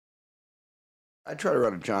I try to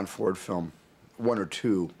run a John Ford film, one or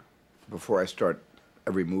two, before I start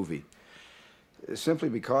every movie, simply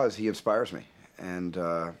because he inspires me, and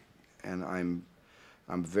I'm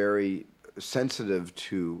very sensitive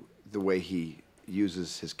to the way he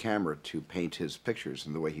uses his camera to paint his pictures,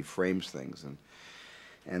 and the way he frames things,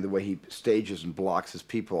 and the way he stages and blocks his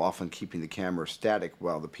people, often keeping the camera static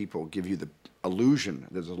while the people give you the illusion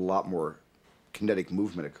there's a lot more kinetic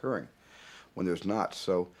movement occurring when there's not.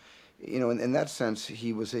 So, you know, in that sense,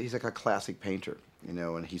 he's like a classic painter, you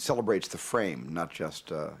know, and he celebrates the frame, not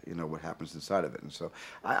just you know, what happens inside of it. And so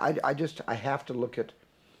I have to look at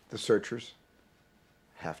The Searchers,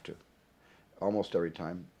 have to, almost every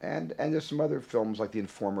time. And there's some other films like The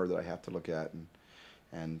Informer that I have to look at,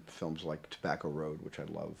 and films like Tobacco Road, which I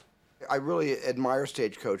love. I really admire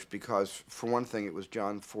Stagecoach because, for one thing, it was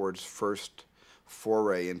John Ford's first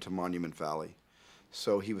foray into Monument Valley.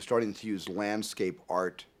 So he was starting to use landscape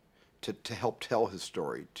art to help tell his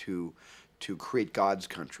story, to create God's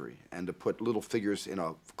country, and to put little figures in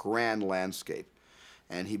a grand landscape.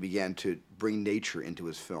 And he began to bring nature into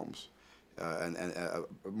his films.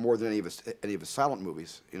 More than any of his silent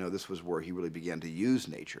movies, you know, this was where he really began to use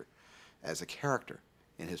nature as a character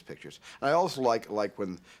in his pictures. And I also like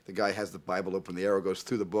when the guy has the Bible open, the arrow goes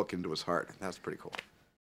through the book into his heart. That's pretty cool.